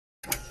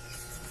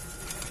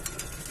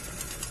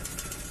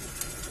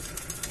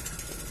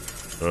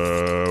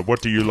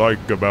What do you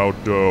like about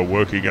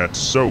working at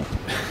Soap?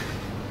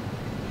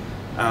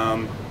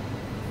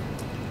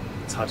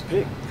 It's hard to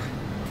pick.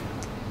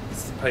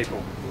 It's the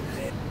people.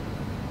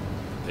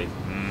 People.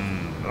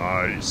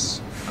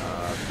 Nice.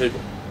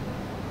 People.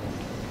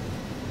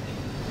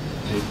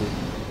 People.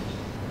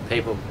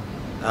 People.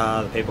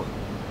 The people.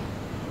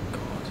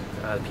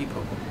 God.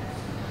 People.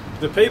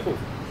 The people.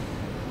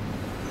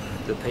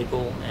 The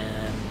people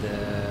and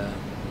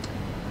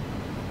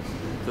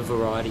the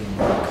variety of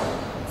work,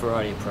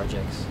 variety of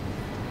projects.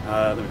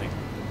 Let me think.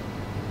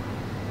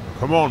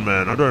 Come on,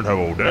 man, I don't have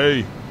all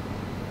day.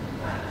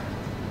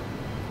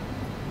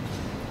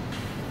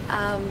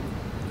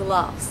 The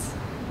laughs.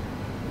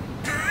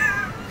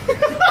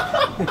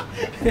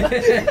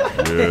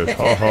 Yes,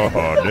 ha ha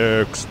ha,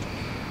 next.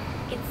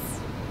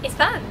 It's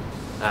fun.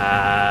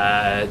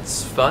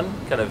 It's fun.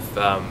 Kind of,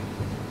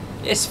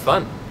 it's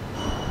fun.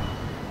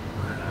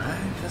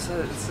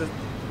 It's a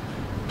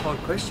hard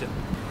question.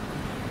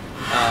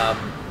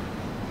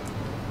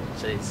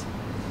 Jeez.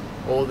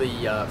 All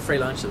the free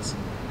lunches.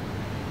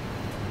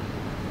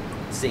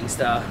 Seeing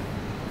Star.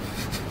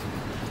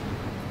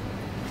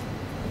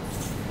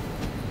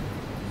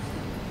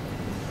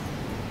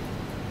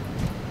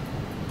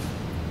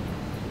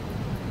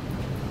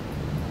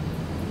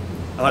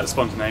 I like the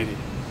spontaneity.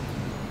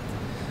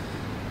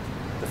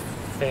 The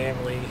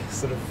family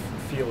sort of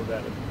feel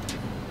about it.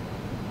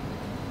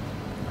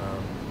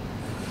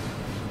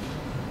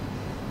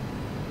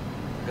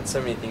 I've got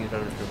so many things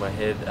running through my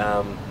head.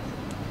 I'm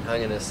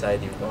going to say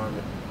the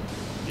environment.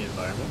 The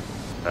environment.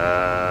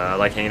 I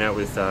like hanging out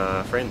with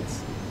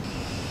friends.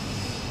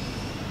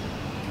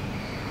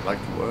 I like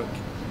to work.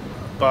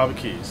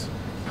 Barbecues.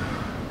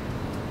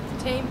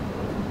 Team.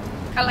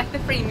 I like the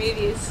free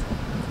movies.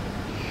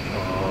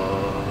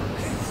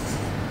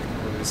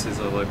 This is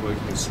I like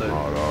working with Soap.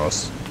 Not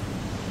us.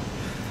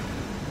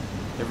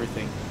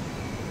 Everything.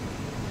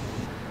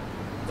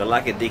 The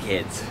luck of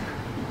dickheads.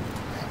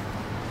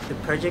 The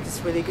project is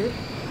really good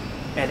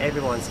and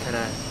everyone's kind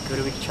of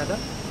good with each other,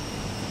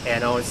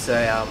 and also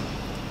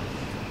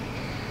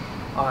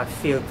I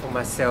feel for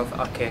myself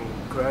I can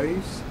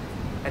grow,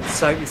 and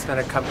Soap is kind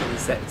of company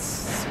that's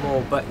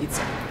small but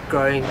it's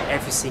growing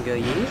every single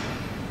year,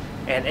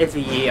 and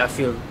every year I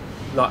feel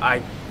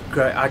like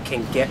I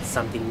can get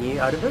something new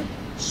out of it.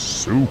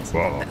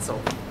 Super. That's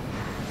all.